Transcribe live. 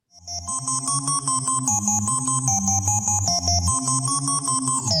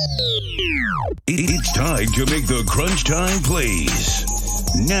guide to make the crunch time plays.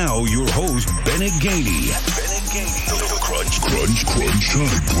 Now your host, Bennett Gainey. The crunch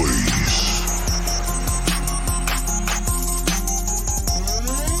time plays.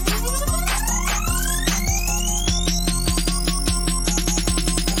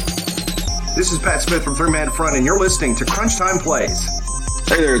 This is Pat Smith from Three Man Front, and you're listening to Crunch Time Plays.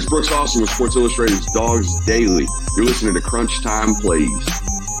 Hey there, it's Brooks Austin with Sports Illustrated's Dogs Daily. You're listening to Crunch Time Plays.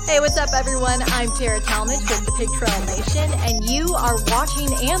 Hey, what's up, everyone? I'm Tara Talmadge with the Pig Trail Nation, and you are watching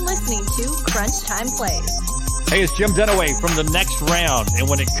and listening to Crunch Time Plays. Hey, it's Jim Dunaway from The Next Round, and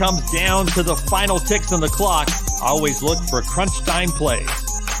when it comes down to the final ticks on the clock, I always look for Crunch Time Plays.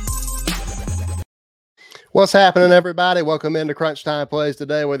 What's happening, everybody? Welcome into Crunch Time Plays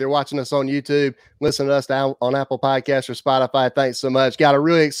today. Whether you're watching us on YouTube, listening to us down on Apple Podcasts or Spotify, thanks so much. Got a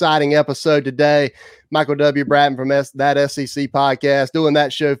really exciting episode today. Michael W. Bratton from That SEC Podcast, doing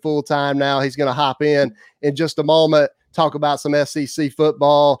that show full time now. He's going to hop in just a moment, talk about some SEC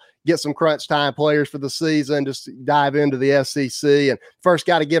football, get some Crunch Time players for the season, just dive into the SEC. And first,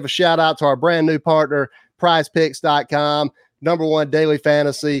 got to give a shout out to our brand new partner, PrizePicks.com. Number one daily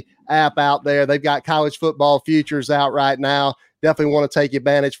fantasy app out there. They've got college football futures out right now. Definitely want to take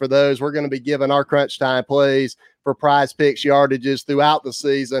advantage for those. We're going to be giving our Crunch Time plays for Prize Picks yardages throughout the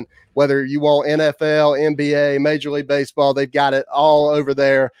season. Whether you want NFL, NBA, Major League Baseball, they've got it all over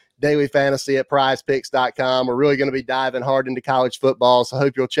there. Daily fantasy at prizepicks.com. We're really going to be diving hard into college football, so I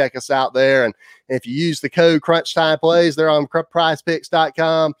hope you'll check us out there. And if you use the code Crunch Time Plays there on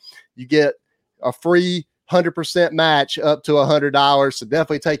prizepicks.com, you get a free 100% match up to $100. So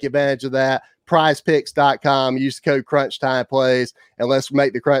definitely take advantage of that. PrizePicks.com. Use the code Crunch Time Plays, and let's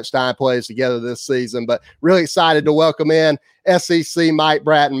make the Crunch Time Plays together this season. But really excited to welcome in SEC Mike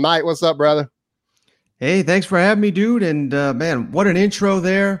Bratton. Mike, what's up, brother? Hey, thanks for having me, dude. And man, what an intro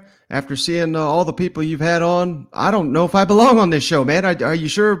there. After seeing all the people you've had on, I don't know if I belong on this show, man. Are you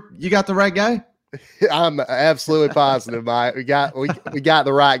sure you got the right guy? I'm absolutely positive, Mike. We got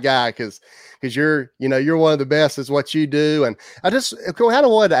the right guy because you're one of the best is what you do. And I just kind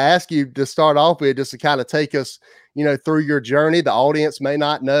of wanted to ask you to start off with, just to kind of take us, through your journey. The audience may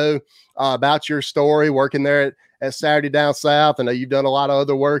not know about your story working there at Saturday Down South. I know you've done a lot of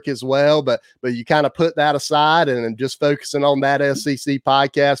other work as well, but you kind of put that aside and just focusing on that SEC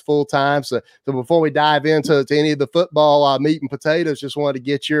podcast full time. So before we dive into any of the football meat and potatoes, just wanted to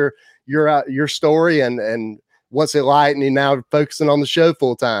get your story and what's it like, and you're now focusing on the show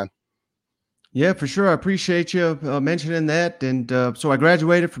full time. Yeah, for sure. I appreciate you mentioning that. And so I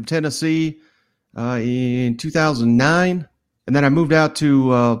graduated from Tennessee in 2009, and then I moved out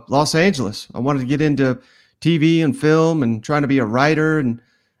to Los Angeles. I wanted to get into TV and film and trying to be a writer, and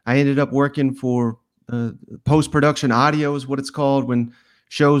I ended up working for post-production audio is what it's called when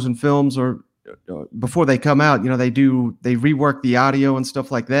shows and films are before they come out. They rework the audio and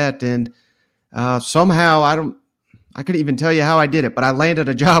stuff like that. And somehow I couldn't even tell you how I did it, but I landed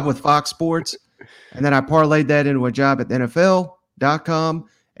a job with Fox Sports, and then I parlayed that into a job at NFL.com,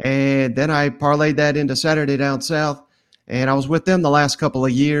 and then I parlayed that into Saturday Down South, and I was with them the last couple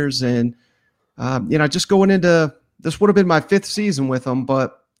of years. And just going into this would have been my fifth season with them,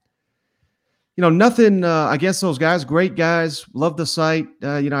 but nothing against those guys. Great guys, love the site.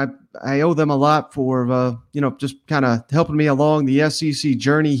 I owe them a lot for just kind of helping me along the SEC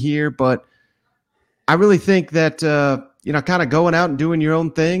journey here, but I really think that, kind of going out and doing your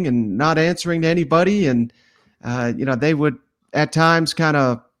own thing and not answering to anybody. And, they would at times kind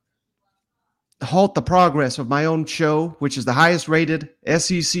of halt the progress of my own show, which is the highest rated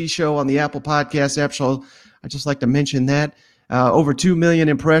SEC show on the Apple Podcast app. So I just like to mention that. Over 2 million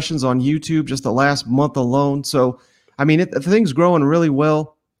impressions on YouTube just the last month alone. So, the thing's growing really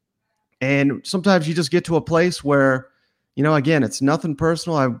well. And sometimes you just get to a place where, again, it's nothing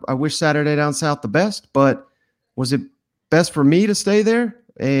personal. I wish Saturday Down South the best, but was it best for me to stay there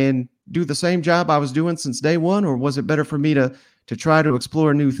and do the same job I was doing since day one, or was it better for me to try to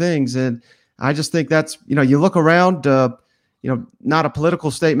explore new things? And I just think that's, you look around, not a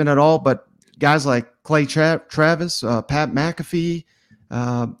political statement at all, but guys like Clay Travis, Pat McAfee,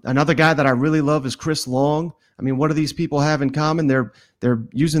 another guy that I really love is Chris Long. What do these people have in common? They're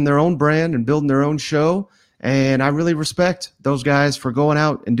using their own brand and building their own show. And I really respect those guys for going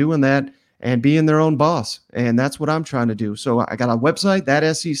out and doing that and being their own boss. And that's what I'm trying to do. So I got a website,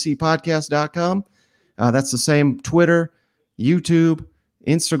 thatsecpodcast.com. That's the same Twitter, YouTube,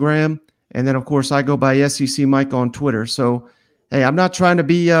 Instagram. And then, of course, I go by SEC Mike on Twitter. So, hey, I'm not trying to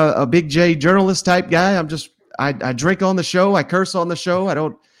be a big J journalist type guy. I drink on the show. I curse on the show. I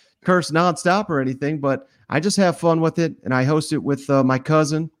don't curse nonstop or anything, but I just have fun with it. And I host it with my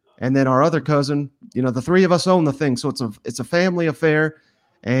cousin and then our other cousin. The three of us own the thing, so it's a family affair.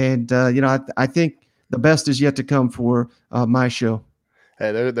 And I think the best is yet to come for my show.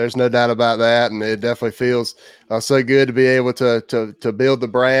 Hey, there's no doubt about that, and it definitely feels so good to be able to build the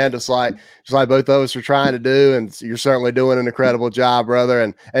brand, just like both of us are trying to do, and you're certainly doing an incredible job, brother.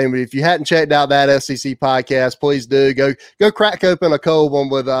 And if you hadn't checked out that SEC podcast, please do go crack open a cold one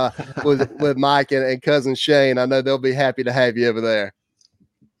with Mike and cousin Shane. I know they'll be happy to have you over there.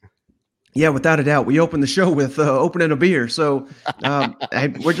 Yeah, without a doubt. We opened the show with opening a beer. So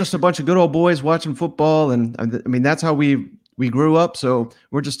we're just a bunch of good old boys watching football, and I mean that's how we grew up. So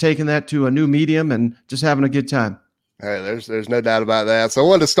we're just taking that to a new medium and just having a good time. Hey, there's no doubt about that. So I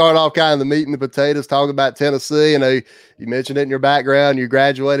wanted to start off kind of the meat and the potatoes, talking about Tennessee. You mentioned it in your background. You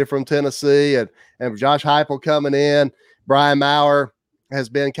graduated from Tennessee, and Josh Heupel coming in. Brian Maurer has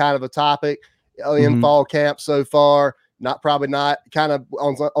been kind of a topic in fall camp so far. Probably not kind of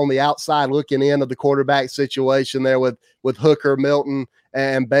on the outside looking in of the quarterback situation there with Hooker, Milton,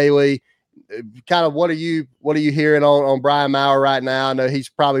 and Bailey. Kind of what are you hearing on Brian Maurer right now? I know he's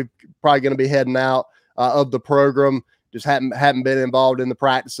probably going to be heading out of the program. Just hadn't been involved in the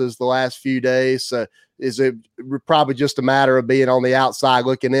practices the last few days. So is it probably just a matter of being on the outside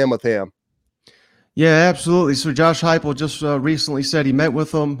looking in with him? Yeah, absolutely. So Josh Heupel just recently said he met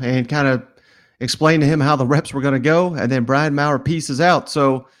with him and kind of explained to him how the reps were going to go, and then Brian Maurer pieces out.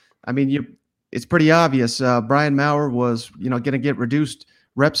 So, I mean, it's pretty obvious. Brian Maurer was, going to get reduced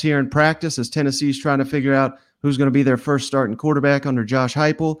reps here in practice as Tennessee's trying to figure out who's going to be their first starting quarterback under Josh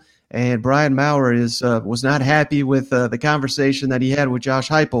Heupel. And Brian Maurer was not happy with the conversation that he had with Josh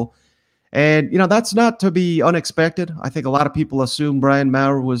Heupel. And, that's not to be unexpected. I think a lot of people assume Brian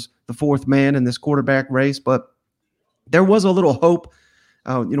Maurer was the fourth man in this quarterback race, but there was a little hope.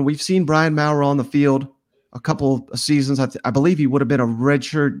 We've seen Brian Maurer on the field a couple of seasons. I believe he would have been a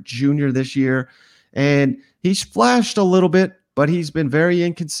redshirt junior this year, and he's flashed a little bit, but he's been very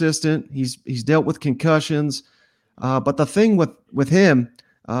inconsistent. He's dealt with concussions. But the thing with him,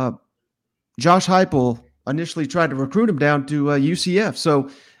 Josh Heupel initially tried to recruit him down to UCF. So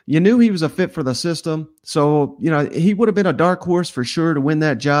you knew he was a fit for the system. So, he would have been a dark horse for sure to win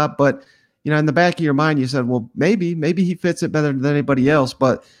that job. But, in the back of your mind, you said, well, maybe he fits it better than anybody else.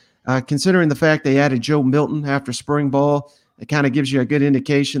 But considering the fact they added Joe Milton after spring ball, it kind of gives you a good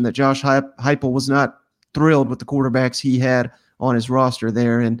indication that Josh Heupel was not thrilled with the quarterbacks he had on his roster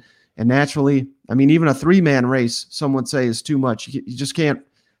there. And naturally, I mean, even a three-man race, some would say, is too much. You just can't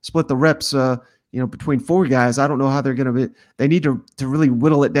split the reps, between four guys. I don't know how they're going to be. They need to really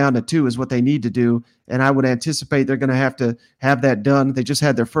whittle it down to two is what they need to do. And I would anticipate they're going to have that done. They just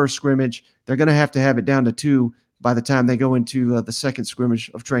had their first scrimmage. They're going to have it down to two by the time they go into the second scrimmage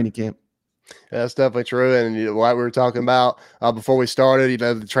of training camp. Yeah, that's definitely true. And like we were talking about before we started,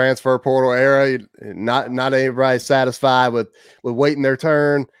 the transfer portal era, not everybody's satisfied with waiting their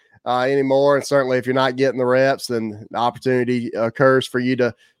turn anymore. And certainly if you're not getting the reps, then the opportunity occurs for you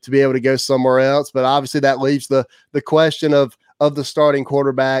to be able to go somewhere else. But obviously that leaves the question of the starting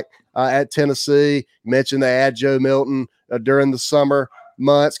quarterback at Tennessee. You mentioned they add Joe Milton during the summer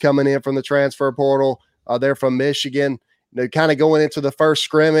months coming in from the transfer portal. They're from Michigan. Kind of going into the first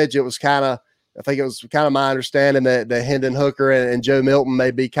scrimmage, I think it was kind of my understanding that Hendon Hooker and Joe Milton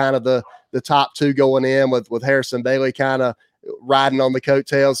may be kind of the top two going in with Harrison Bailey kind of riding on the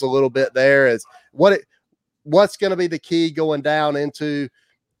coattails a little bit there. Is what's going to be the key going down into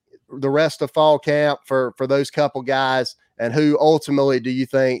the rest of fall camp for those couple guys, and who ultimately do you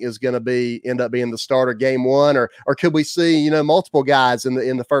think is going to end up being the starter game one, or could we see multiple guys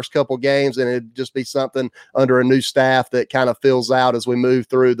in the first couple games, and it'd just be something under a new staff that kind of fills out as we move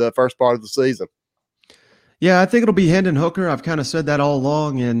through the first part of the season? Yeah, I think it'll be Hendon Hooker. I've kind of said that all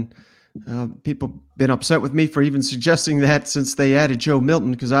along, and people been upset with me for even suggesting that since they added Joe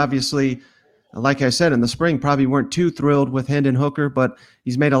Milton, because obviously, like I said, in the spring, probably weren't too thrilled with Hendon Hooker, but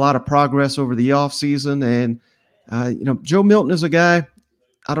he's made a lot of progress over the offseason. And, Joe Milton is a guy,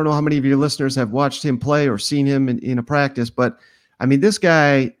 I don't know how many of your listeners have watched him play or seen him in a practice, but, I mean, this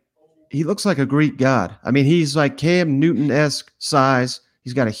guy, he looks like a Greek god. I mean, he's like Cam Newton-esque size.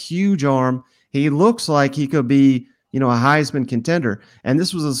 He's got a huge arm. He looks like he could be, a Heisman contender. And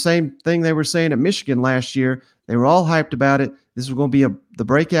this was the same thing they were saying at Michigan last year. They were all hyped about it. This was going to be the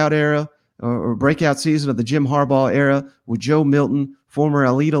breakout era or breakout season of the Jim Harbaugh era with Joe Milton, former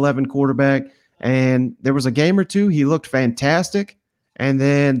Elite 11 quarterback. And there was a game or two, he looked fantastic. And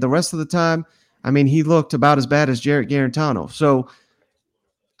then the rest of the time, I mean, he looked about as bad as Jarrett Garantano. So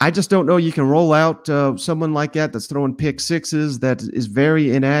I just don't know you can roll out someone like that that's throwing pick sixes, that is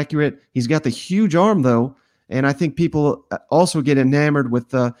very inaccurate. He's got the huge arm, though. And I think people also get enamored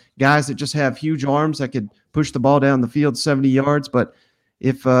with guys that just have huge arms that could push the ball down the field 70 yards. But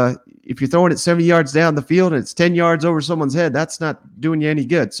if you're throwing it 70 yards down the field and it's 10 yards over someone's head, that's not doing you any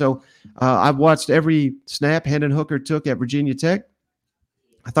good. So I've watched every snap Hendon Hooker took at Virginia Tech.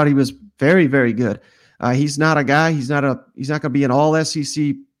 I thought he was very, very good. He's not a guy. He's not going to be an all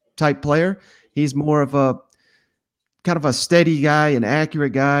SEC type player. He's more of a kind of a steady guy, an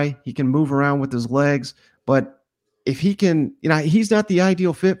accurate guy. He can move around with his legs, but if he can, he's not the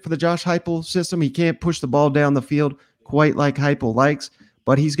ideal fit for the Josh Heupel system. He can't push the ball down the field quite like Heupel likes,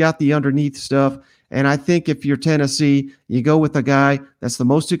 but he's got the underneath stuff. And I think if you're Tennessee, you go with a guy that's the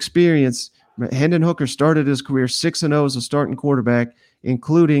most experienced. Hendon Hooker started his career 6-0 as a starting quarterback,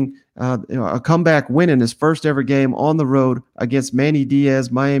 including a comeback win in his first ever game on the road against Manny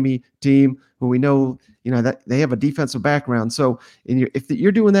Diaz, Miami team, who we know, that they have a defensive background. So if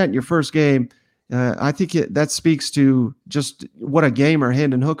you're doing that in your first game, I think that speaks to just what a gamer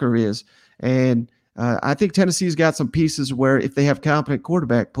Hendon Hooker is. And I think Tennessee's got some pieces where if they have competent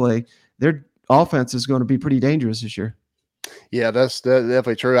quarterback play, their offense is going to be pretty dangerous this year. Yeah, that's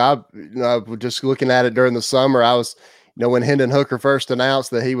definitely true. I just looking at it during the summer, I was, when Hendon Hooker first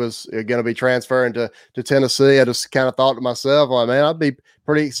announced that he was going to be transferring to Tennessee, I just kind of thought to myself, well, man, I'd be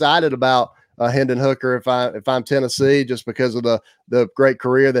pretty excited about Hendon Hooker if I'm Tennessee, just because of the great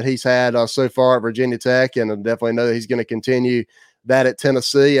career that he's had so far at Virginia Tech, and I definitely know that he's going to continue that at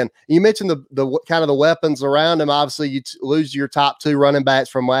Tennessee. And you mentioned the kind of the weapons around him. Obviously, you lose your top two running backs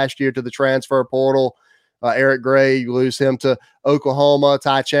from last year to the transfer portal. Eric Gray, you lose him to Oklahoma.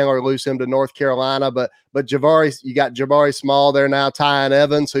 Ty Chandler, you lose him to North Carolina. But you got Jabari Small there now. Tyon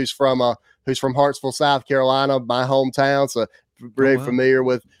Evans, who's from Hartsville, South Carolina, my hometown. So very familiar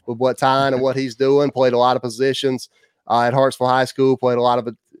with what Tyon and what he's doing. Played a lot of positions at Hartsville High School. Played a lot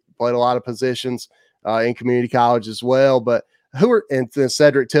of positions in community college as well. But and then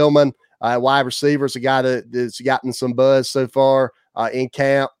Cedric Tillman, wide receiver, is a guy that's gotten some buzz so far in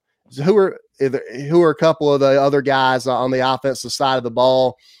camp. So who are a couple of the other guys on the offensive side of the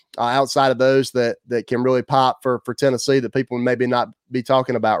ball outside of those that can really pop for Tennessee that people maybe not be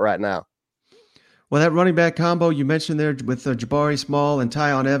talking about right now? Well, that running back combo you mentioned there with Jabari Small and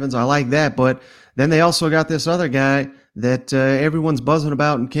Tyon Evans, I like that. But then they also got this other guy that everyone's buzzing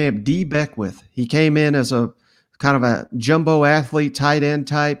about in camp, D. Beckwith. He came in as a kind of a jumbo athlete, tight end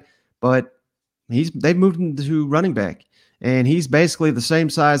type, but they've moved him to running back. And he's basically the same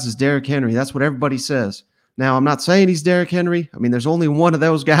size as Derrick Henry. That's what everybody says. Now, I'm not saying he's Derrick Henry. I mean, there's only one of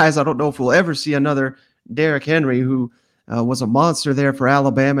those guys. I don't know if we'll ever see another Derrick Henry, who was a monster there for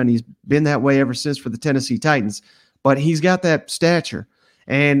Alabama, and he's been that way ever since for the Tennessee Titans. But he's got that stature.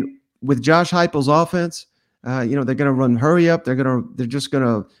 And with Josh Heupel's offense, they're going to run hurry up. They're just going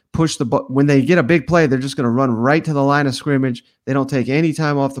to push the ball. When they get a big play, they're just going to run right to the line of scrimmage. They don't take any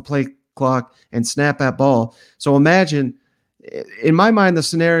time off the play clock and snap that ball. So imagine, in my mind, the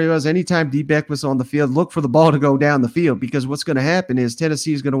scenario is anytime D. Beckwith's on the field, look for the ball to go down the field, because what's going to happen is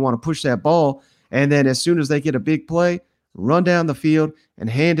Tennessee is going to want to push that ball, and then as soon as they get a big play, run down the field and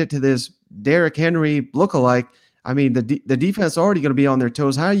hand it to this Derrick Henry lookalike. I mean, the defense is already going to be on their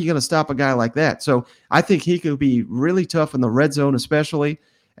toes. How are you going to stop a guy like that? So I think he could be really tough in the red zone especially.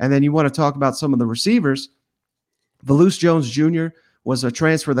 And then you want to talk about some of the receivers. Velus Jones Jr. was a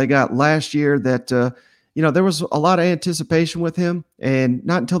transfer they got last year that there was a lot of anticipation with him, and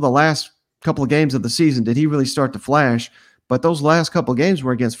not until the last couple of games of the season did he really start to flash. But those last couple of games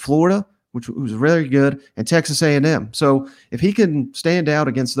were against Florida, which was really good, and Texas A&M. So if he can stand out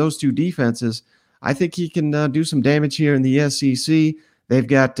against those two defenses, I think he can do some damage here in the SEC. They've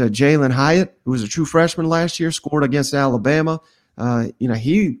got Jalen Hyatt, who was a true freshman last year, scored against Alabama.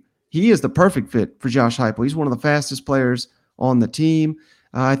 He is the perfect fit for Josh Heupel. He's one of the fastest players on the team.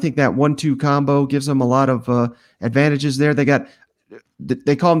 I think that 1-2 combo gives them a lot of advantages there. They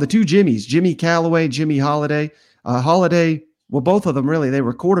call them the two Jimmies, Jimmy Callaway, Jimmy Holiday. Holiday, well, both of them really, they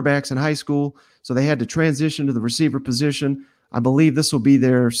were quarterbacks in high school, so they had to transition to the receiver position. I believe this will be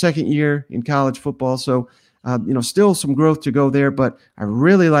their second year in college football, so still some growth to go there, but I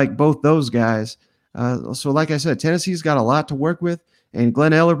really like both those guys. So like I said, Tennessee's got a lot to work with. And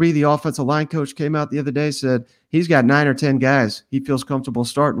Glenn Ellerby, the offensive line coach, came out the other day, said he's got 9 or 10 guys he feels comfortable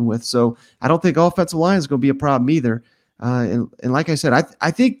starting with. So I don't think offensive line is going to be a problem either. And like I said,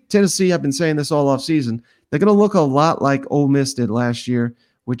 I think Tennessee, I've been saying this all offseason, they're going to look a lot like Ole Miss did last year,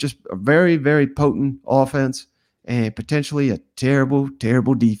 with just a very, very potent offense. and potentially a terrible,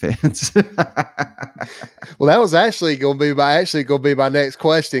 terrible defense. Well, that was actually going to be my next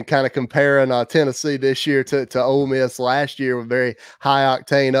question, kind of comparing Tennessee this year to Ole Miss last year with very high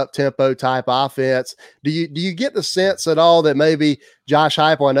octane, up tempo type offense. Do you get the sense at all that maybe Josh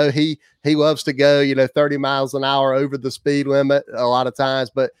Heupel, I know he loves to go 30 miles an hour over the speed limit a lot of times,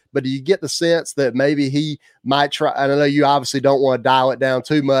 but do you get the sense that maybe he might try? I know you obviously don't want to dial it down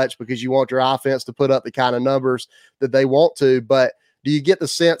too much because you want your offense to put up the kind of numbers that they want to, but do you get the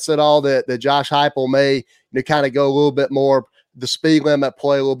sense at all that Josh Heupel may kind of go a little bit more the speed limit,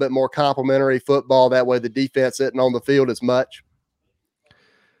 play a little bit more complementary football? That way the defense isn't on the field as much.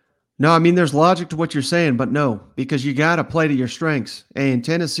 No, I mean, there's logic to what you're saying, but no, because you got to play to your strengths. And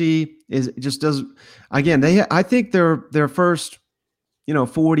Tennessee I think their first,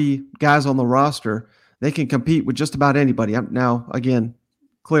 40 guys on the roster, they can compete with just about anybody. Now, again,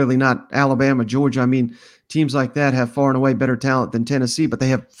 clearly not Alabama, Georgia. I mean, teams like that have far and away better talent than Tennessee, but they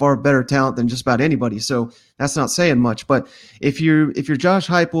have far better talent than just about anybody. So that's not saying much. But if you're Josh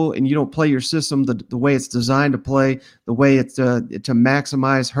Heupel and you don't play your system the way it's designed to play, the way it's to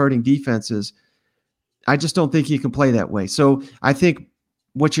maximize hurting defenses, I just don't think you can play that way. So I think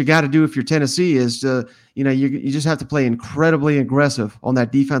what you got to do if you're Tennessee is you just have to play incredibly aggressive on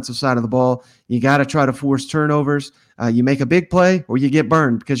that defensive side of the ball. You got to try to force turnovers. You make a big play or you get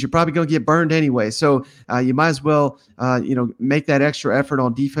burned, because you're probably going to get burned anyway. So you might as well make that extra effort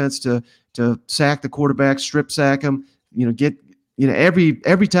on defense to sack the quarterback, strip sack him.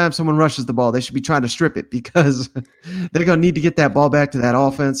 Every time someone rushes the ball, they should be trying to strip it, because they're going to need to get that ball back to that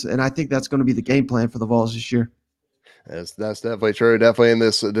offense. And I think that's going to be the game plan for the Vols this year. That's definitely true. Definitely in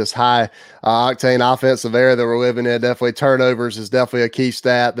this high octane offensive era that we're living in, definitely turnovers is definitely a key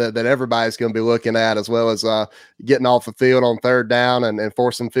stat that everybody's going to be looking at, as well as getting off the field on third down and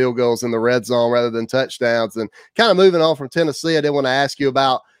forcing field goals in the red zone rather than touchdowns. And kind of moving on from Tennessee, I did want to ask you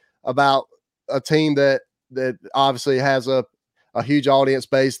about a team that obviously has a huge audience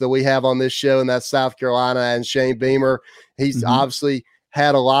base that we have on this show, and that's South Carolina and Shane Beamer. He's obviously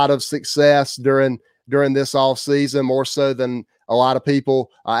had a lot of success during this off season, more so than a lot of people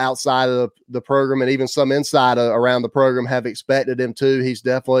outside of the program, and even some inside around the program have expected him to. He's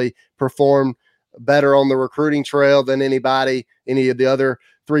definitely performed better on the recruiting trail than any of the other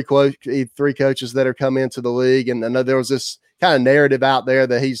three coaches that are come into the league. And I know there was this kind of narrative out there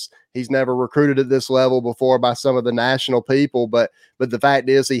that he's never recruited at this level before by some of the national people, but the fact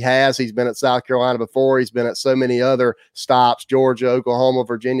is he's been at South Carolina before. He's been at so many other stops, Georgia, Oklahoma,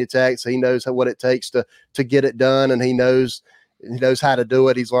 Virginia Tech. So he knows what it takes to get it done, and he knows how to do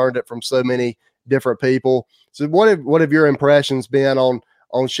it. He's learned it from so many different people. So what have your impressions been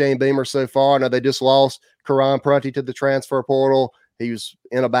on Shane Beamer so far? I know they just lost Karan Prunty to the transfer portal. He was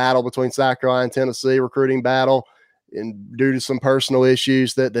in a battle between South Carolina and Tennessee, recruiting battle, and due to some personal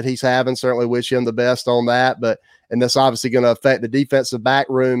issues that he's having. Certainly wish him the best on that. And that's obviously going to affect the defensive back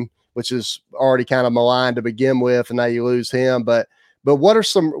room, which is already kind of maligned to begin with, and now you lose him. But what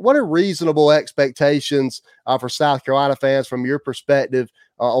are reasonable expectations for South Carolina fans from your perspective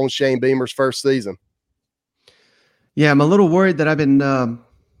on Shane Beamer's first season? Yeah, I'm a little worried that I've been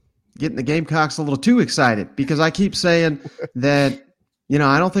getting the Gamecocks a little too excited, because I keep saying that,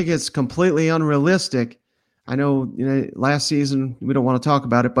 I don't think it's completely unrealistic. I know, last season we don't want to talk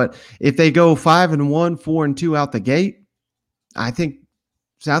about it, but if they go 5-1, 4-2 out the gate, I think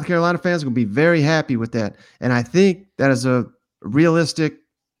South Carolina fans are going to be very happy with that. And I think that is a realistic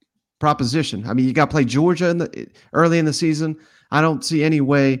proposition. I mean, you got to play Georgia early in the season. I don't see any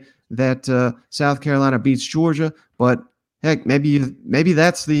way that South Carolina beats Georgia, but heck, maybe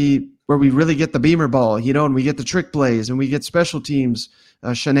that's where we really get the Beamer ball, and we get the trick plays and we get special teams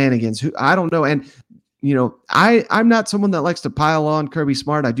shenanigans. I don't know. And I'm not someone that likes to pile on Kirby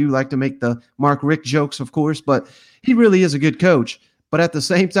Smart. I do like to make the Mark Richt jokes, of course, but he really is a good coach. But at the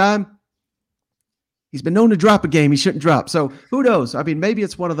same time, he's been known to drop a game he shouldn't drop. So who knows? I mean, maybe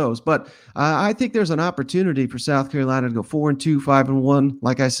it's one of those. But I think there's an opportunity for South Carolina to go 4-2, 5-1,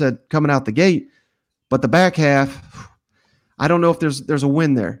 like I said, coming out the gate. But the back half, I don't know if there's a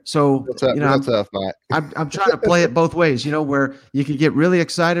win there. So that's tough, Mike. I'm trying to play it both ways, where you can get really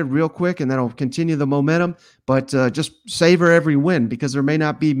excited real quick and that'll continue the momentum, but just savor every win, because there may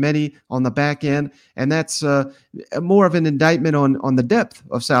not be many on the back end, and that's more of an indictment on the depth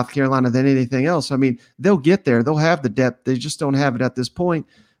of South Carolina than anything else. I mean, they'll get there, they'll have the depth, they just don't have it at this point.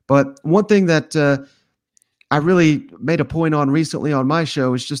 But one thing that I really made a point on recently on my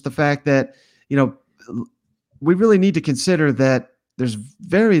show is just the fact that we really need to consider that there's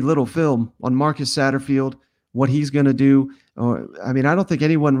very little film on Marcus Satterfield, what he's going to do, I don't think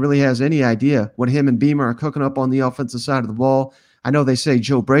anyone really has any idea what him and Beamer are cooking up on the offensive side of the ball. I know they say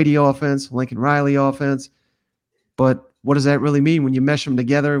Joe Brady offense, Lincoln Riley offense, but what does that really mean when you mesh them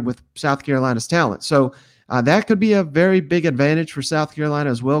together with South Carolina's talent? So that could be a very big advantage for South Carolina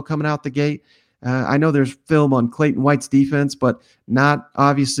as well coming out the gate. I know there's film on Clayton White's defense, but not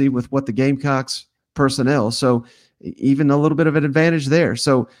obviously with what the Gamecocks personnel. So even a little bit of an advantage there.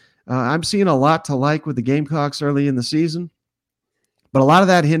 So I'm seeing a lot to like with the Gamecocks early in the season, but a lot of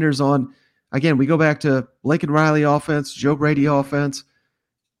that hinders on, again, we go back to Lincoln Riley offense, Joe Brady offense.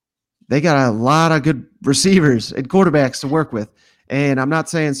 They got a lot of good receivers and quarterbacks to work with. And I'm not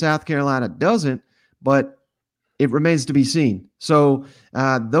saying South Carolina doesn't, but it remains to be seen. So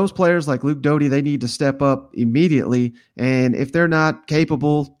those players like Luke Doty, they need to step up immediately. And if they're not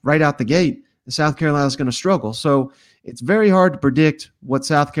capable right out the gate, South Carolina is going to struggle. So it's very hard to predict what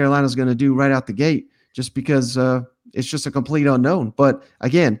South Carolina is going to do right out the gate just because it's just a complete unknown. But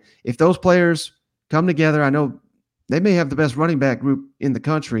again, if those players come together, I know they may have the best running back group in the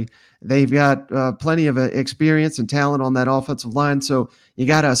country. They've got plenty of experience and talent on that offensive line. So you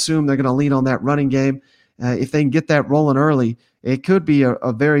got to assume they're going to lean on that running game. If they can get that rolling early, it could be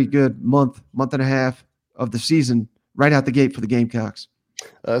a very good month and a half of the season right out the gate for the Gamecocks.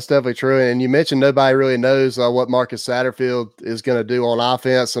 That's definitely true. And you mentioned nobody really knows what Marcus Satterfield is going to do on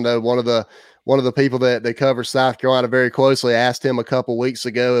offense. I know one of the people that covers South Carolina very closely asked him a couple weeks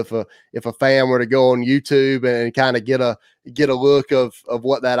ago if a fan were to go on YouTube and kind of get a look of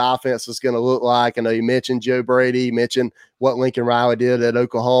what that offense is going to look like. I know you mentioned Joe Brady, you mentioned what Lincoln Riley did at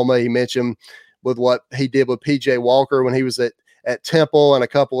Oklahoma. He mentioned with what he did with PJ Walker when he was at Temple and a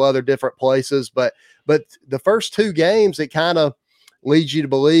couple other different places. But the first two games, it kind of leads you to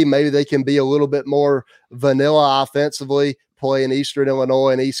believe maybe they can be a little bit more vanilla offensively, playing Eastern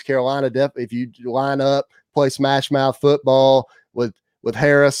Illinois and East Carolina. If you line up, play smash mouth football with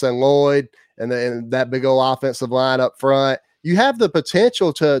Harris and Lloyd and that big old offensive line up front, you have the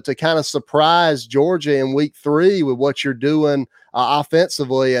potential to kind of surprise Georgia in week 3 with what you're doing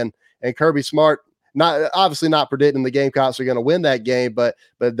offensively. And Kirby Smart, obviously not predicting the Gamecocks are going to win that game, but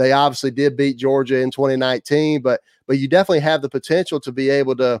they obviously did beat Georgia in 2019. But you definitely have the potential to be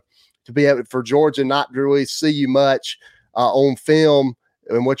able for Georgia not to really see you much on film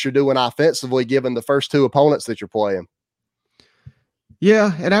and what you're doing offensively, given the first two opponents that you're playing.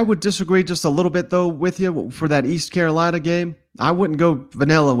 Yeah, and I would disagree just a little bit though with you for that East Carolina game. I wouldn't go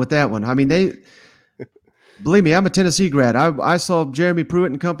vanilla with that one. I mean, believe me, I'm a Tennessee grad. I saw Jeremy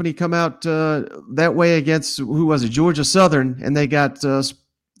Pruitt and company come out that way against, who was it, Georgia Southern, and they got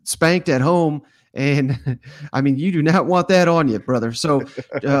spanked at home. And, I mean, you do not want that on you, brother. So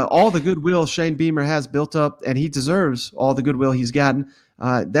all the goodwill Shane Beamer has built up, and he deserves all the goodwill he's gotten,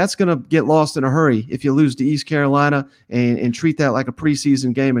 that's going to get lost in a hurry if you lose to East Carolina and treat that like a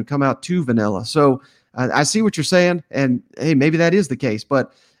preseason game and come out too vanilla. So I see what you're saying, and, hey, maybe that is the case.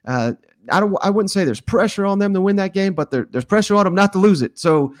 But I wouldn't say there's pressure on them to win that game, but there's pressure on them not to lose it.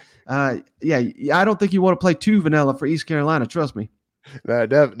 So, I don't think you want to play too vanilla for East Carolina. Trust me. No,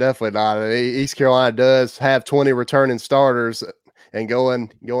 definitely not. I mean, East Carolina does have 20 returning starters, and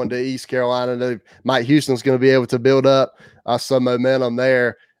going to East Carolina, Mike Houston's going to be able to build up some momentum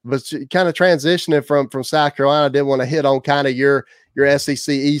there. But kind of transitioning from South Carolina, I did want to hit on kind of your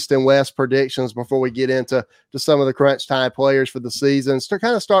SEC East and West predictions before we get into some of the crunch time players for the season. So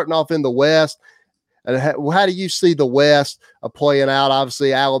kind of starting off in the West, and how do you see the West playing out?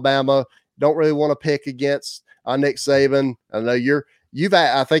 Obviously, Alabama don't really want to pick against Nick Saban. I know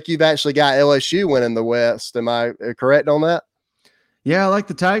I think you've actually got LSU winning the West. Am I correct on that? Yeah, I like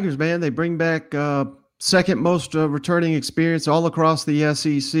the Tigers, man. They bring back second most returning experience all across the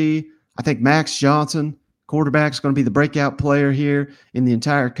SEC. I think Max Johnson, quarterback, is going to be the breakout player here in the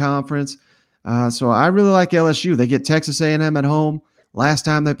entire conference. So I really like LSU. They get Texas A&M at home. Last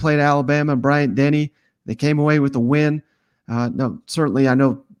time they played Alabama and Bryant-Denny, they came away with a win. No, certainly I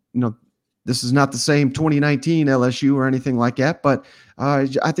know, this is not the same 2019 LSU or anything like that, but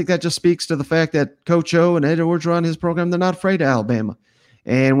I think that just speaks to the fact that Coach O and Ed Orgeron, his program, they're not afraid of Alabama.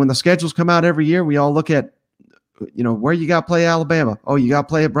 And when the schedules come out every year, we all look at, where you got to play Alabama. Oh, you got to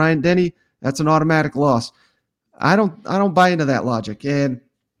play at Bryant-Denny? That's an automatic loss. I don't buy into that logic. And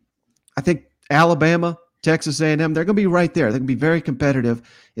I think Alabama, Texas A&M, they're going to be right there. They're going to be very competitive.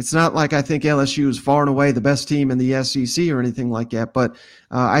 It's not like I think LSU is far and away the best team in the SEC or anything like that, but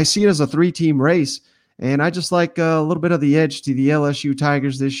I see it as a 3-team race, and I just like a little bit of the edge to the LSU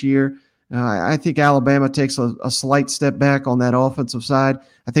Tigers this year. I think Alabama takes a slight step back on that offensive side.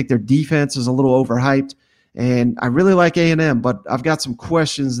 I think their defense is a little overhyped, and I really like A&M, but I've got some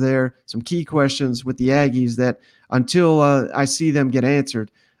questions there, some key questions with the Aggies that until I see them get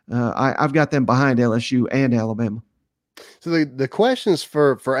answered, I've got them behind LSU and Alabama. So the questions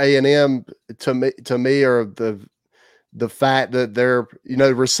for A&M to me are the fact that their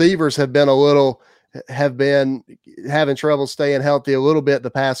receivers have been having trouble staying healthy a little bit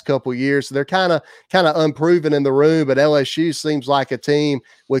the past couple of years. So they're kind of unproven in the room, but LSU seems like a team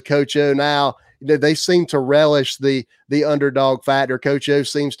with Coach O now. They seem to relish the underdog factor. Coach O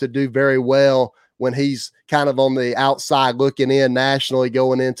seems to do very well when he's kind of on the outside looking in nationally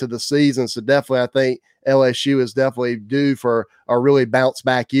going into the season. So definitely, I think LSU is definitely due for a really bounce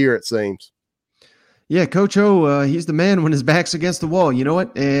back year, it seems. Yeah, Coach O, he's the man when his back's against the wall. You know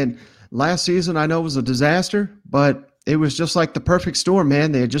what? And last season, I know it was a disaster, but it was just like the perfect storm,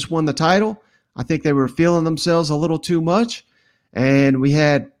 man. They had just won the title. I think they were feeling themselves a little too much. And we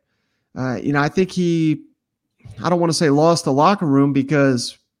had, I think I don't want to say lost the locker room,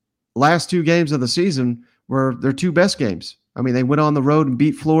 because last 2 games of the season were their 2 best games. I mean, they went on the road and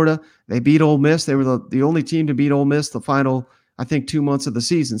beat Florida. They beat Ole Miss. They were the only team to beat Ole Miss the final, I think, 2 months of the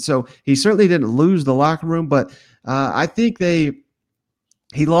season. So he certainly didn't lose the locker room, but I think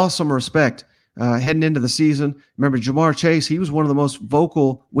he lost some respect heading into the season. Remember, Jamar Chase, he was one of the most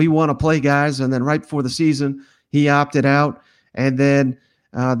vocal, we want to play guys, and then right before the season, he opted out. And then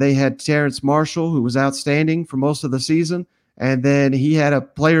they had Terrence Marshall, who was outstanding for most of the season, and then he had a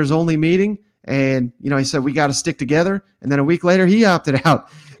players-only meeting, and he said, we got to stick together. And then a week later, he opted out.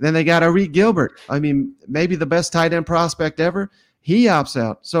 Then they got Arik Gilbert. I mean, maybe the best tight end prospect ever. He opts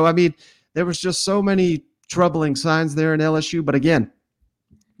out. So, I mean, there was just so many troubling signs there in LSU. But again,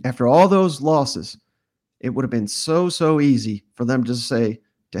 after all those losses, it would have been so easy for them to say,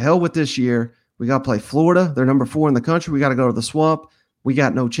 to hell with this year. We got to play Florida. They're number 4 in the country. We got to go to the Swamp. We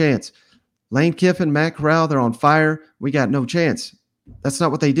got no chance. Lane Kiffin, Matt Corral, they're on fire. We got no chance. That's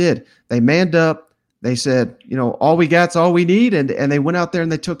not what they did. They manned up. They said, all we got's all we need, and they went out there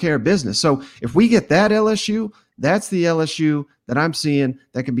and they took care of business. So if we get that LSU, that's the LSU that I'm seeing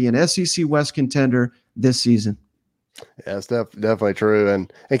that can be an SEC West contender this season. Yeah, it's definitely true.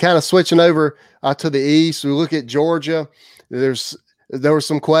 And kind of switching over to the East, we look at Georgia. There were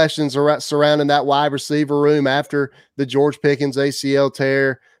some questions surrounding that wide receiver room after the George Pickens ACL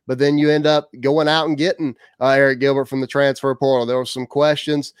tear. But then you end up going out and getting Arik Gilbert from the transfer portal. There were some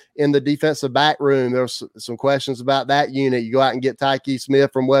questions in the defensive back room. There was some questions about that unit. You go out and get Tyke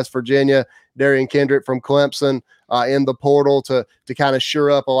Smith from West Virginia, Darian Kendrick from Clemson in the portal to kind of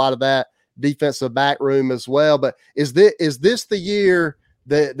shore up a lot of that defensive back room as well. But is this the year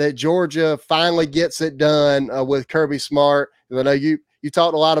that Georgia finally gets it done with Kirby Smart? I know you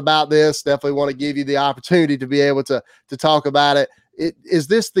talked a lot about this. Definitely want to give you the opportunity to be able to talk about it. Is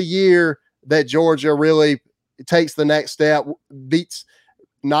this the year that Georgia really takes the next step,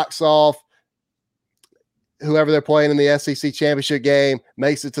 knocks off whoever they're playing in the SEC championship game,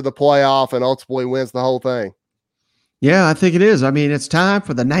 makes it to the playoff, and ultimately wins the whole thing? Yeah, I think it is. I mean, it's time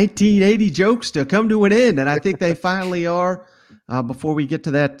for the 1980 jokes to come to an end, and I think they finally are before we get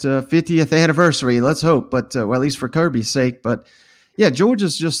to that 50th anniversary. Let's hope, but well, at least for Kirby's sake. But yeah,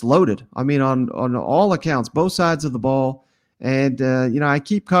 Georgia's just loaded. I mean, on all accounts, both sides of the ball. And, I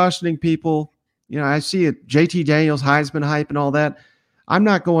keep cautioning people, I see it, JT Daniels, Heisman hype and all that. I'm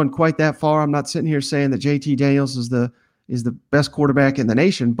not going quite that far. I'm not sitting here saying that JT Daniels is the best quarterback in the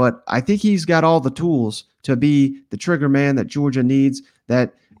nation, but I think he's got all the tools to be the trigger man that Georgia needs,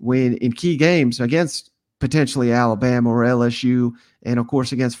 that when in key games against potentially Alabama or LSU, and of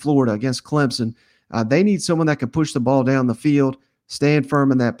course against Florida, against Clemson, they need someone that can push the ball down the field, stand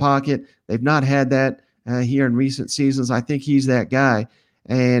firm in that pocket. They've not had that here in recent seasons. I think he's that guy.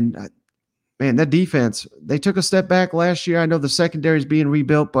 And man, that defense, they took a step back last year. I know the secondary is being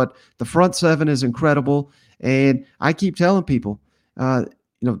rebuilt, but the front 7 is incredible. And I keep telling people,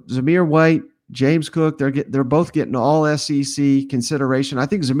 Zamir White, James Cook, they're both getting all SEC consideration. I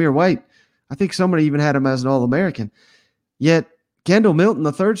think Zamir White, I think somebody even had him as an All-American. Yet Kendall Milton,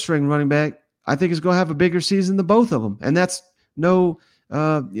 the 3rd string running back, I think is going to have a bigger season than both of them. And that's no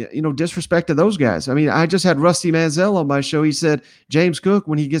disrespect to those guys. I mean, I just had Rusty Manziel on my show. He said James Cook,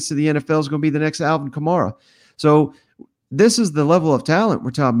 when he gets to the NFL, is going to be the next Alvin Kamara. So this is the level of talent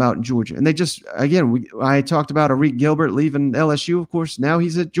we're talking about in Georgia. And they just, again, I talked about Arik Gilbert leaving LSU, of course. Now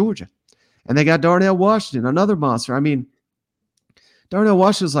he's at Georgia. And they got Darnell Washington, another monster. I mean, Darnell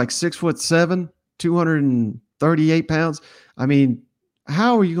Washington's like 6'7", 238 pounds. I mean,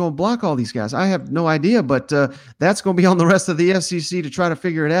 how are you going to block all these guys? I have no idea, but that's going to be on the rest of the SEC to try to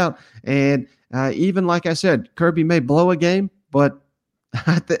figure it out. And even like I said, Kirby may blow a game, but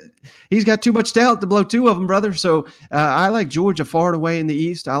He's got too much talent to blow two of them, brother. So I like Georgia far and away in the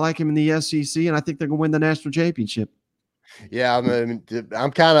East. I like him in the SEC, and I think they're going to win the national championship. Yeah, I mean,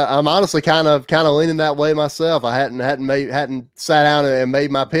 I'm honestly kind of leaning that way myself. I hadn't sat down and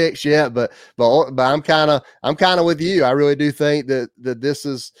made my picks yet, but I'm kind of with you. I really do think that this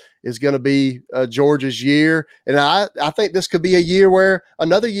is going to be Georgia's year, and I think this could be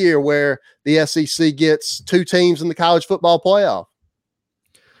another year where the SEC gets two teams in the college football playoff.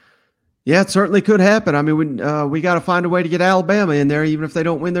 Yeah, it certainly could happen. I mean, we got to find a way to get Alabama in there, even if they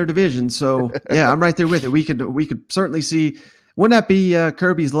don't win their division. So, yeah, I'm right there with it. We could certainly see. Wouldn't that be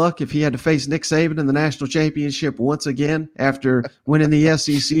Kirby's luck if he had to face Nick Saban in the national championship once again after winning the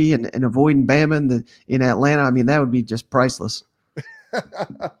SEC and avoiding Bama in Atlanta? I mean, that would be just priceless.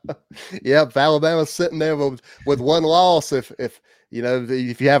 Yeah, if Alabama's sitting there with one loss, if you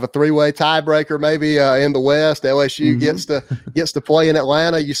have a three-way tiebreaker, maybe in the West, LSU gets to play in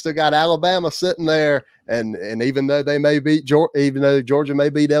Atlanta. You still got Alabama sitting there, and even though Georgia may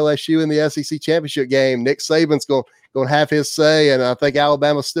beat LSU in the SEC championship game, Nick Saban's going to have his say, and I think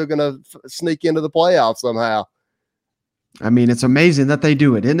Alabama's still going to sneak into the playoffs somehow. I mean, it's amazing that they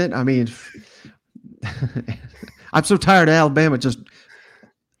do it, isn't it? I mean, I'm so tired of Alabama just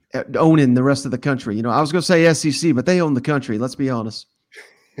owning the rest of the country. I was going to say SEC, but they own the country. Let's be honest.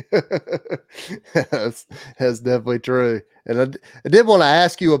 That's definitely true. And I did want to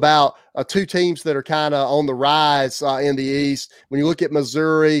ask you about two teams that are kind of on the rise in the East. When you look at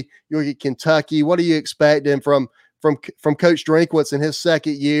Missouri, you look at Kentucky, what are you expecting from Coach Drinkwitz in his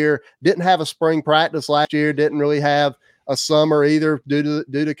second year? Didn't have a spring practice last year, didn't really have a summer either due to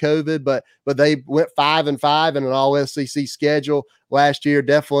COVID, but they went 5-5 in an all SEC schedule last year.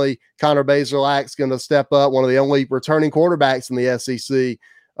 Definitely Connor Bazelak's going to step up, one of the only returning quarterbacks in the SEC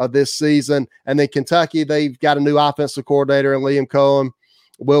this season. And then Kentucky, they've got a new offensive coordinator in Liam Cohen.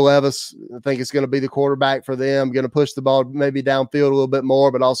 Will Levis, I think, is going to be the quarterback for them, going to push the ball maybe downfield a little bit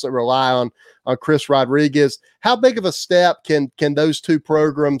more, but also rely on Chris Rodriguez. How big of a step can those two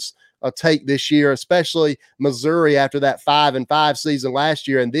programs take this year, especially Missouri after that 5-5 season last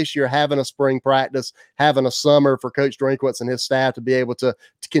year, and this year having a spring practice, having a summer for Coach Drinkwitz and his staff to be able to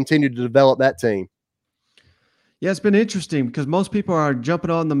continue to develop that team? Yeah, it's been interesting because most people are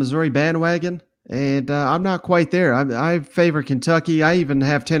jumping on the Missouri bandwagon, and I'm not quite there. I favor Kentucky. I even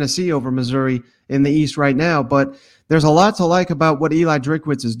have Tennessee over Missouri in the East right now, but there's a lot to like about what Eli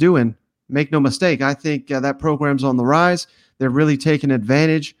Drinkwitz is doing. Make no mistake, I think that program's on the rise. They're really taking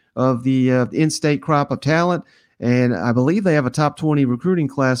advantage of the in-state crop of talent, and I believe they have a top 20 recruiting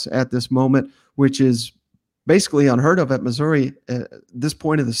class at this moment, which is basically unheard of at Missouri at this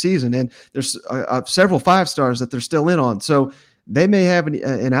point of the season. And there's several 5-stars that they're still in on, so they may have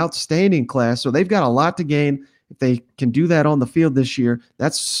an outstanding class. So they've got a lot to gain if they can do that on the field this year.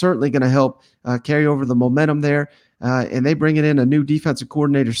 That's certainly going to help carry over the momentum there. And they bring in a new defensive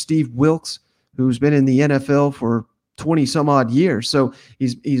coordinator, Steve Wilks, who's been in the NFL for 20 some odd years. So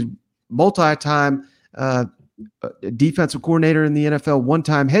he's multi-time defensive coordinator in the NFL,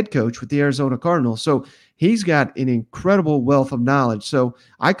 one-time head coach with the Arizona Cardinals. So he's got an incredible wealth of knowledge. So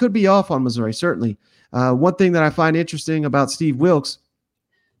I could be off on Missouri, certainly. One thing that I find interesting about Steve Wilks,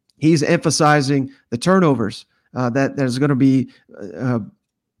 he's emphasizing the turnovers that there's going to be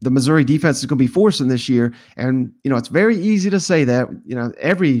the Missouri defense is going to be forcing this year. And, it's very easy to say that.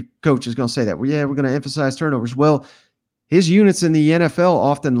 Every coach is going to say that. We're going to emphasize turnovers. Well, his units in the NFL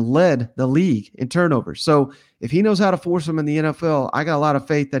often led the league in turnovers. So if he knows how to force them in the NFL, I got a lot of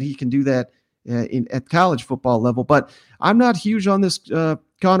faith that he can do that at college football level. But I'm not huge on this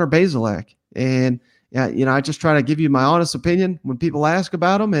Connor Bazelak. And, I just try to give you my honest opinion when people ask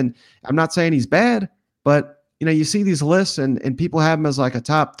about him. And I'm not saying he's bad, but you see these lists and people have him as like a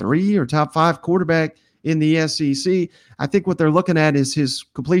top 3 or top 5 quarterback in the SEC. I think what they're looking at is his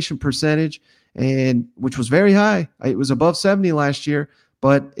completion percentage, and which was very high. It was above 70 last year,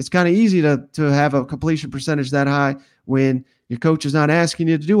 but it's kind of easy to have a completion percentage that high when your coach is not asking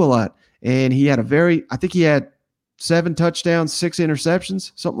you to do a lot. And he had I think he had 7 touchdowns, 6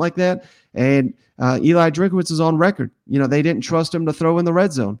 interceptions, something like that. And Eli Drinkwitz is on record. They didn't trust him to throw in the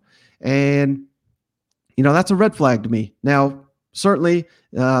red zone. And that's a red flag to me. Now, certainly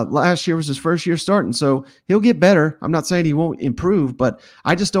last year was his first year starting, so he'll get better. I'm not saying he won't improve, but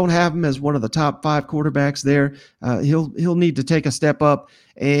I just don't have him as one of the top 5 quarterbacks there. He'll need to take a step up.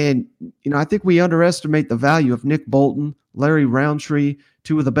 And, I think we underestimate the value of Nick Bolton, Larry Roundtree,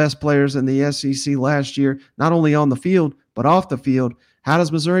 2 of the best players in the SEC last year, not only on the field, but off the field. How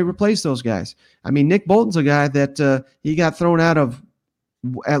does Missouri replace those guys? I mean, Nick Bolton's a guy that he got thrown out of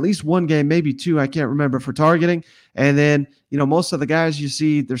at least one game, maybe two, I can't remember, for targeting. And then, most of the guys you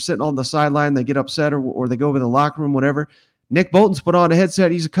see, they're sitting on the sideline, they get upset or they go over to the locker room, whatever. Nick Bolton's put on a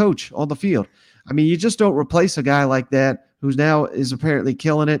headset. He's a coach on the field. I mean, you just don't replace a guy like that who's now is apparently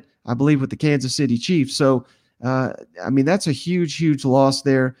killing it, I believe, with the Kansas City Chiefs. So, that's a huge, huge loss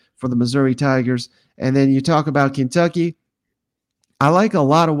there for the Missouri Tigers. And then you talk about Kentucky. I like a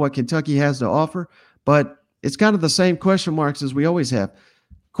lot of what Kentucky has to offer, but it's kind of the same question marks as we always have.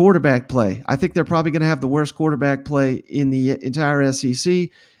 Quarterback play. I think they're probably going to have the worst quarterback play in the entire SEC.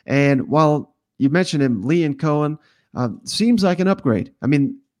 And while you mentioned him, Leon Cohen, seems like an upgrade. I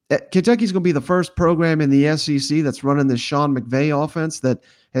mean, Kentucky's going to be the first program in the SEC that's running the Sean McVay offense that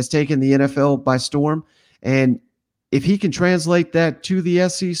has taken the NFL by storm. And if he can translate that to the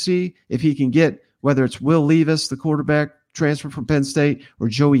SEC, if he can get, whether it's Will Levis, the quarterback transfer from Penn State, or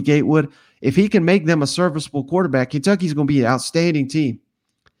Joey Gatewood, if he can make them a serviceable quarterback, Kentucky's going to be an outstanding team.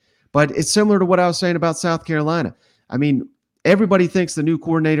 But it's similar to what I was saying about South Carolina. I mean, everybody thinks the new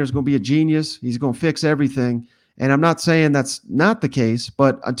coordinator is going to be a genius. He's going to fix everything. And I'm not saying that's not the case,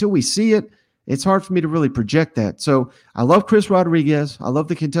 but until we see it, it's hard for me to really project that. So I love Chris Rodriguez. I love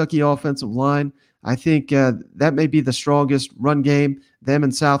the Kentucky offensive line. I think that may be the strongest run game. Them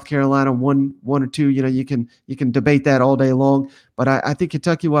in South Carolina, one or two. You can debate that all day long. But I think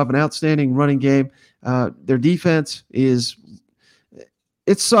Kentucky will have an outstanding running game. Their defense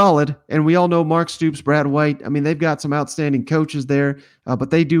it's solid, and we all know Mark Stoops, Brad White. I mean, they've got some outstanding coaches there,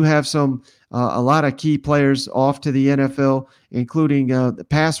 but they do have a lot of key players off to the NFL, including the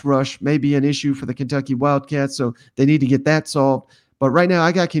pass rush may be an issue for the Kentucky Wildcats, so they need to get that solved. But right now,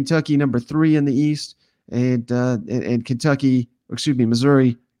 I got Kentucky number 3 in the East, and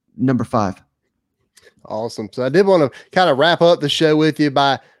Missouri number 5. Awesome. So I did want to kind of wrap up the show with you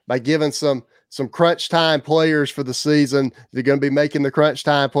by giving some crunch time players for the season. They're going to be making the crunch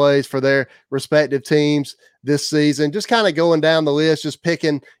time plays for their respective teams this season. Just kind of going down the list, just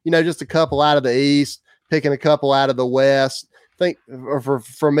picking, just a couple out of the East, picking a couple out of the West. I think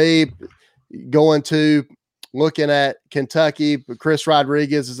for me, looking at Kentucky, Chris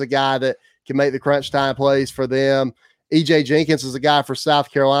Rodriguez is a guy that can make the crunch time plays for them. EJ Jenkins is a guy for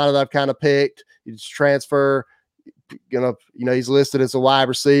South Carolina that I've kind of picked. He's transfer. He's listed as a wide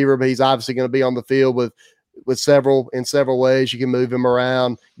receiver, but he's obviously going to be on the field in several ways. You can move him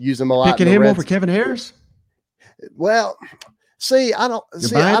around, use him a lot. Picking him over Kevin Harris? Well, I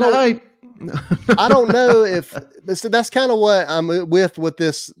don't know if that's kind of what I'm with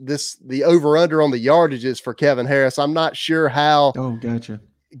the over under on the yardages for Kevin Harris. I'm not sure how. Oh, gotcha.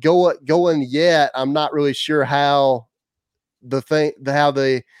 Going yet. I'm not really sure how the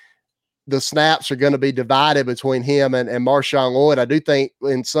snaps are going to be divided between him and Marshawn Lloyd. I do think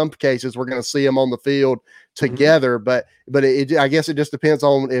in some cases we're going to see them on the field together, but I guess it just depends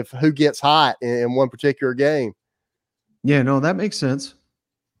on who gets hot in one particular game. Yeah, no, that makes sense.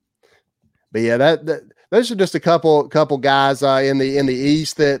 But yeah, those are just a couple guys in the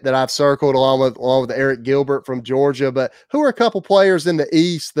East that I've circled along with Eric Gilbert from Georgia. But who are a couple players in the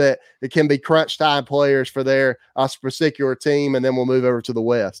East that can be crunch time players for their particular team, and then we'll move over to the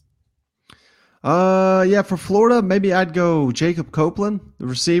West. For Florida, maybe I'd go Jacob Copeland, the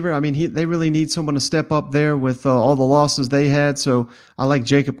receiver. I mean, they really need someone to step up there with all the losses they had. So I like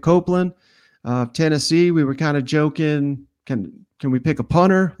Jacob Copeland. Tennessee, we were kind of joking. Can we pick a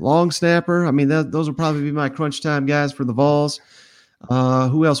punter, long snapper? I mean, those will probably be my crunch time guys for the Vols.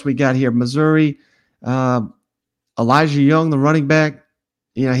 Who else we got here? Missouri, Elijah Young, the running back.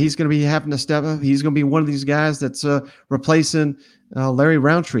 He's going to be having to step up. He's going to be one of these guys that's replacing Larry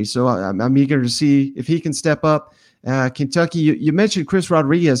Roundtree. So I'm eager to see if he can step up. Kentucky, you mentioned Chris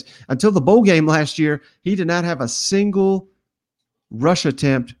Rodriguez. Until the bowl game last year, he did not have a single rush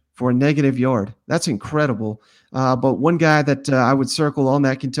attempt for a negative yard. That's incredible. But one guy that I would circle on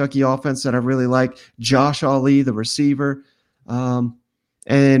that Kentucky offense that I really like, Josh Ali, the receiver.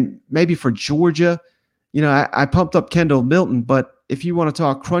 And maybe for Georgia, I pumped up Kendall Milton, but if you want to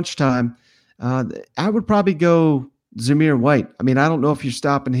talk crunch time, I would probably go Zamir White. I mean, I don't know if you're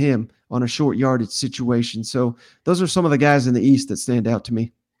stopping him on a short yardage situation. So those are some of the guys in the East that stand out to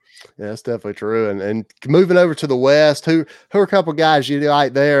me. Yeah, that's definitely true. And moving over to the West, who are a couple guys you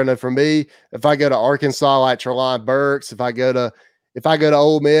like there? And then for me, if I go to Arkansas, like Trelon Burks. If I go to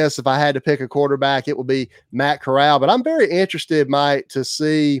Ole Miss, if I had to pick a quarterback, it would be Matt Corral. But I'm very interested, Mike, to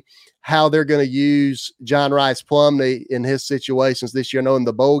see how they're going to use John Rice Plumlee in his situations this year. I know in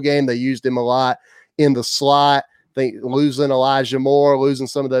the bowl game, they used him a lot in the slot. I think losing Elijah Moore, losing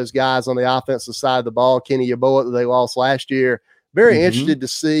some of those guys on the offensive side of the ball, Kenny Yeboah that they lost last year. Very interested to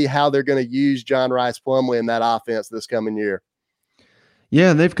see how they're going to use John Rice Plumlee in that offense this coming year.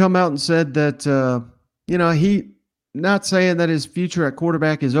 Yeah, and they've come out and said that, he not saying that his future at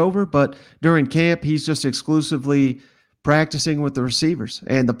quarterback is over, but during camp, he's just exclusively practicing with the receivers.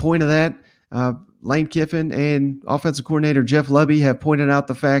 And the point of that, Lane Kiffin and offensive coordinator Jeff Lebby have pointed out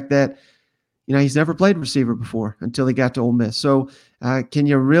the fact that, he's never played receiver before until he got to Ole Miss. So can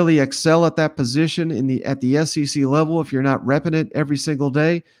you really excel at that position at the SEC level if you're not repping it every single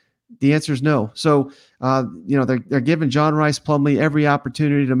day? The answer is no. So, they're giving John Rice Plumlee every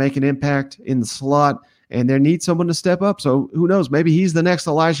opportunity to make an impact in the slot, and they need someone to step up. So who knows? Maybe he's the next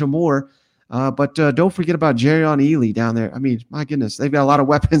Elijah Moore. But don't forget about Jerrion Ealy down there. I mean, my goodness, they've got a lot of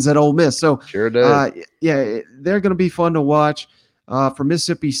weapons at Ole Miss. So sure do. They're going to be fun to watch. For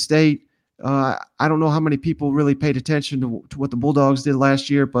Mississippi State, I don't know how many people really paid attention to what the Bulldogs did last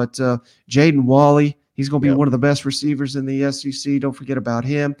year, but Jaden Walley, he's going to be one of the best receivers in the SEC. Don't forget about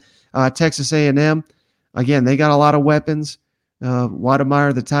him. Texas A&M, again, they got a lot of weapons.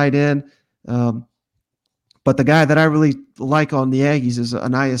 Wademeyer, the tight end. But the guy that I really like on the Aggies is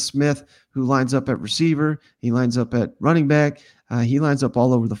Anaya Smith, who lines up at receiver. He lines up at running back. He lines up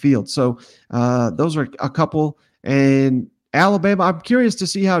all over the field. So those are a couple. And Alabama, I'm curious to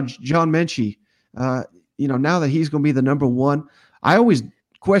see how John Mechie, now that he's going to be the number one. I always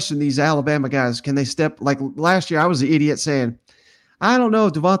question these Alabama guys. Can they step, like last year, I was the idiot saying, I don't know,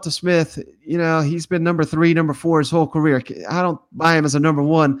 Devonta Smith, he's been number 3, number 4 his whole career. I don't buy him as a number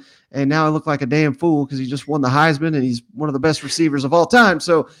 1. And now I look like a damn fool because he just won the Heisman and he's one of the best receivers of all time.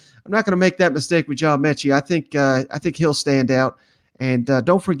 So I'm not going to make that mistake with John Mechie. I think he'll stand out. And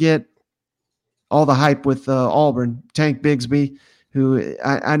don't forget all the hype with Auburn, Tank Bigsby, who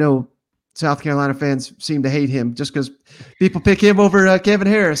I know South Carolina fans seem to hate him just because people pick him over Kevin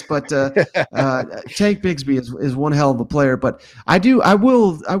Harris. But Tank Bigsby is one hell of a player. But I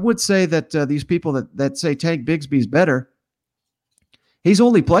would say that these people that say Tank Bigsby is better, he's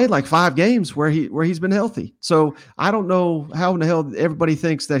only played like 5 games where he's been healthy. So I don't know how in the hell everybody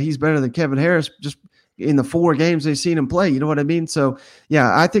thinks that he's better than Kevin Harris just in the 4 games they've seen him play. You know what I mean? So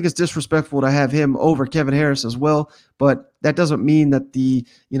yeah, I think it's disrespectful to have him over Kevin Harris as well. But that doesn't mean that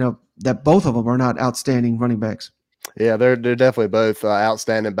that both of them are not outstanding running backs. Yeah, they're definitely both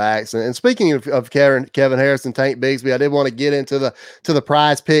outstanding backs. And speaking of Kevin Harris and Tank Bigsby, I did want to get into the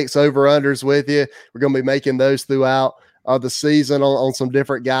prize picks over unders with you. We're going to be making those throughout the season on some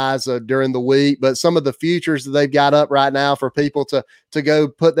different guys during the week, but some of the futures that they've got up right now for people to go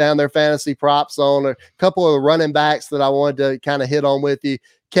put down their fantasy props on. A couple of the running backs that I wanted to kind of hit on with you.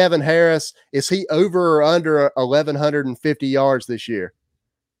 Kevin Harris, is he over or under 1,150 yards this year?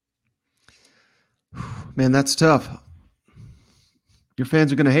 Man, that's tough. Your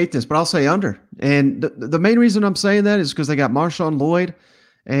fans are going to hate this, but I'll say under. And the main reason I'm saying that is because they got Marshawn Lloyd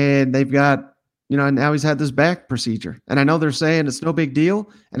and they've got, now he's had this back procedure. And I know they're saying it's no big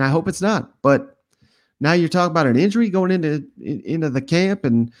deal, and I hope it's not. But now you're talking about an injury going into the camp.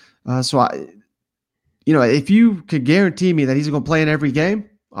 And if you could guarantee me that he's going to play in every game,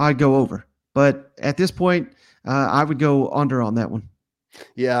 I'd go over. But at this point, I would go under on that one.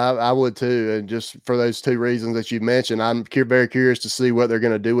 Yeah, I would too. And just for those 2 reasons that you mentioned, I'm very curious to see what they're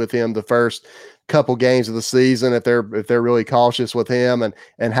going to do with him the first couple games of the season, if they're really cautious with him,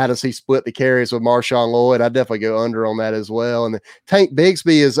 and how does he split the carries with Marshawn Lloyd. I definitely go under on that as well. And Tank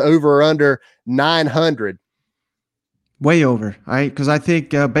Bigsby is over or under 900. Way over, right? Because I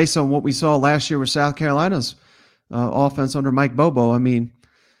think based on what we saw last year with South Carolina's offense under Mike Bobo, I'm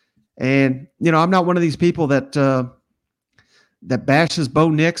not one of these people that bashes Bo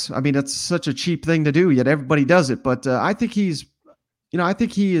Nix. I mean, that's such a cheap thing to do, yet everybody does it. But I think he is,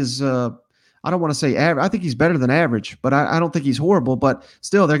 I don't want to say average. I think he's better than average, but I don't think he's horrible. But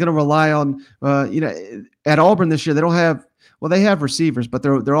still, they're going to rely on, at Auburn this year, they have receivers, but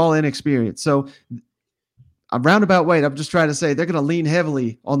they're all inexperienced. So a roundabout way, I'm just trying to say they're going to lean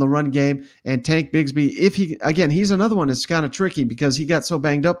heavily on the run game. And Tank Bigsby, he's another one that's kind of tricky because he got so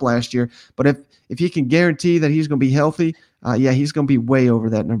banged up last year. But if he can guarantee that he's going to be healthy, he's going to be way over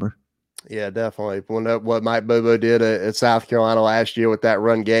that number. Yeah, definitely. What Mike Bobo did at South Carolina last year with that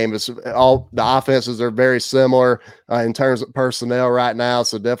run game, is all the offenses are very similar in terms of personnel right now.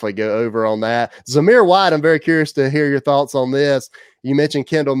 So definitely go over on that. Zamir White, I'm very curious to hear your thoughts on this. You mentioned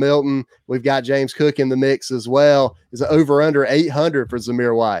Kendall Milton. We've got James Cook in the mix as well. Is it over under 800 for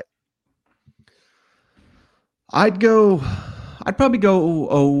Zamir White? I'd probably go,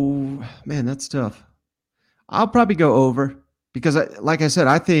 oh man, that's tough. I'll probably go over because like I said,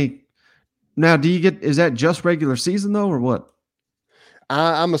 I think, now, is that just regular season though, or what?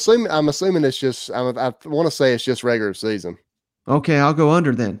 I'm assuming it's just, I want to say it's just regular season. Okay, I'll go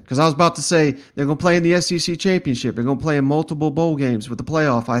under then, because I was about to say they're going to play in the SEC championship. They're going to play in multiple bowl games with the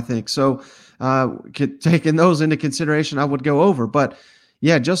playoff, I think. So taking those into consideration, I would go over. But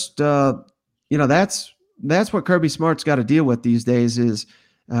yeah, just that's what Kirby Smart's got to deal with these days is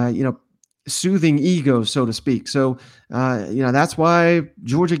soothing egos, so to speak. So that's why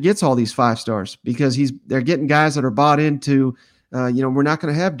Georgia gets all these 5 stars, because they're getting guys that are bought into. We're not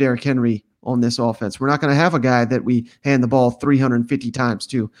going to have Derrick Henry on this offense. We're not going to have a guy that we hand the ball 350 times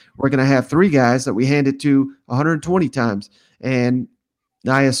to. We're going to have 3 guys that we hand it to 120 times. And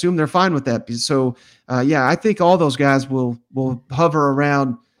I assume they're fine with that. So, I think all those guys will hover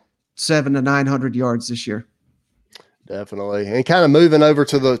around 700 to 900 yards this year. Definitely. And kind of moving over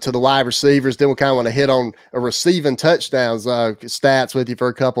to the wide receivers, then we kind of want to hit on a receiving touchdowns stats with you for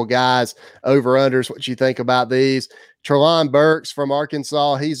a couple guys, over unders, what you think about these. Treylon Burks from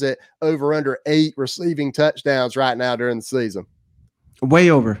Arkansas, he's at over under 8 receiving touchdowns right now during the season.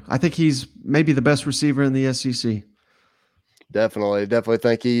 Way over. I think he's maybe the best receiver in the SEC. Definitely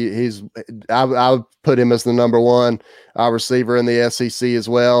think I would put him as the number 1 receiver in the SEC as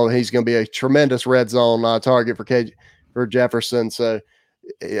well. He's going to be a tremendous red zone target for Jefferson. So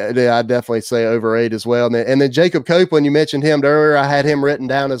yeah, I'd definitely say over 8 as well. And then Jacob Copeland, you mentioned him earlier. I had him written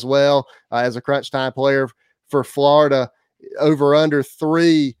down as well as a crunch time player for Florida, over under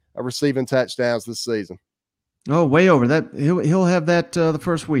 3 receiving touchdowns this season. Oh, way over that. He'll have that the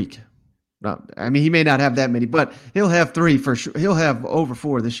first week. No, I mean, he may not have that many, but he'll have 3 for sure. He'll have over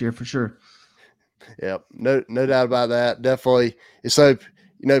 4 this year for sure. Yep. No doubt about that. Definitely. So,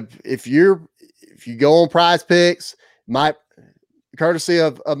 if you go on Prize Picks, courtesy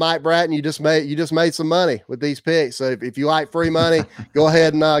of Mike Bratton, you just made some money with these picks. So if you like free money, go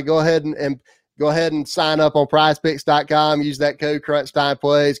ahead and sign up on prizepicks.com. Use that code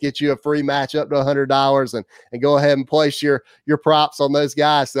CrunchTimePlays, get you a free match up to $100 and go ahead and place your props on those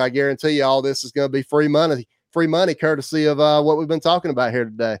guys. So I guarantee you all this is going to be free money courtesy of what we've been talking about here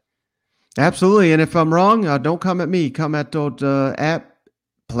today. Absolutely. And if I'm wrong, don't come at me. Come at the app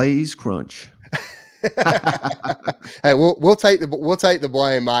Plays Crunch. Hey, we'll take the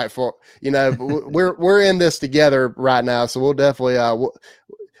blame, Mike, for we're in this together right now, so we'll definitely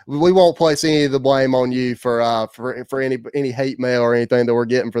we won't place any of the blame on you for any hate mail or anything that we're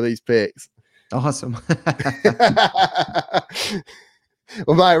getting for these picks. Awesome.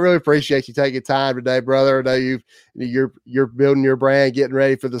 Well, Mike, I really appreciate you taking time today, brother. I know you're building your brand, getting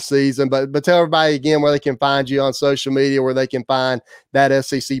ready for the season, but tell everybody again where they can find you on social media, where they can find that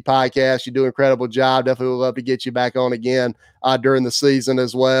SEC podcast. You do an incredible job. Definitely would love to get you back on again during the season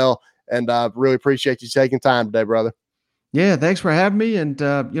as well. And really appreciate you taking time today, brother. Yeah, thanks for having me. And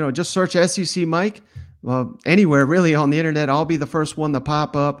just search SEC Mike anywhere really on the internet. I'll be the first one to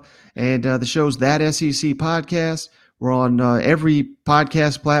pop up. And the show's That SEC Podcast. We're on every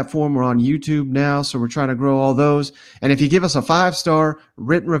podcast platform. We're on YouTube now, so we're trying to grow all those. And if you give us a 5-star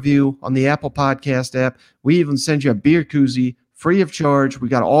written review on the Apple Podcast app, we even send you a beer koozie free of charge. We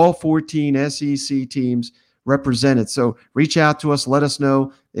got all 14 SEC teams represented. So reach out to us. Let us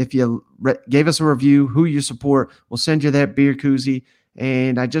know if you gave us a review, who you support. We'll send you that beer koozie.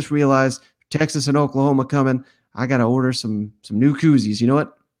 And I just realized Texas and Oklahoma coming. I got to order some new koozies. You know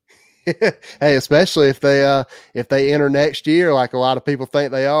what? Hey, especially if they enter next year, like a lot of people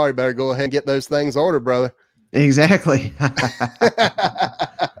think they are, you better go ahead and get those things ordered, brother. Exactly. Well,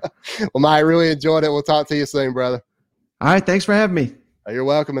 Mike, really enjoyed it. We'll talk to you soon, brother. All right. Thanks for having me. You're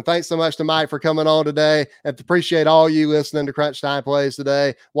welcome. And thanks so much to Mike for coming on today. And appreciate all you listening to Crunch Time Plays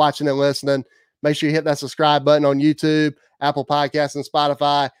today, watching and listening. Make sure you hit that subscribe button on YouTube, Apple Podcasts, and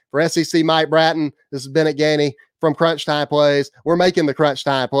Spotify. For SEC Mike Bratton, this is Bennett Gainey from Crunch Time Plays. We're making the Crunch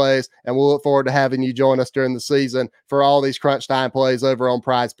Time Plays, and we'll look forward to having you join us during the season for all these Crunch Time Plays over on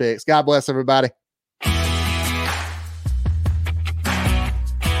Prize Picks. God bless everybody.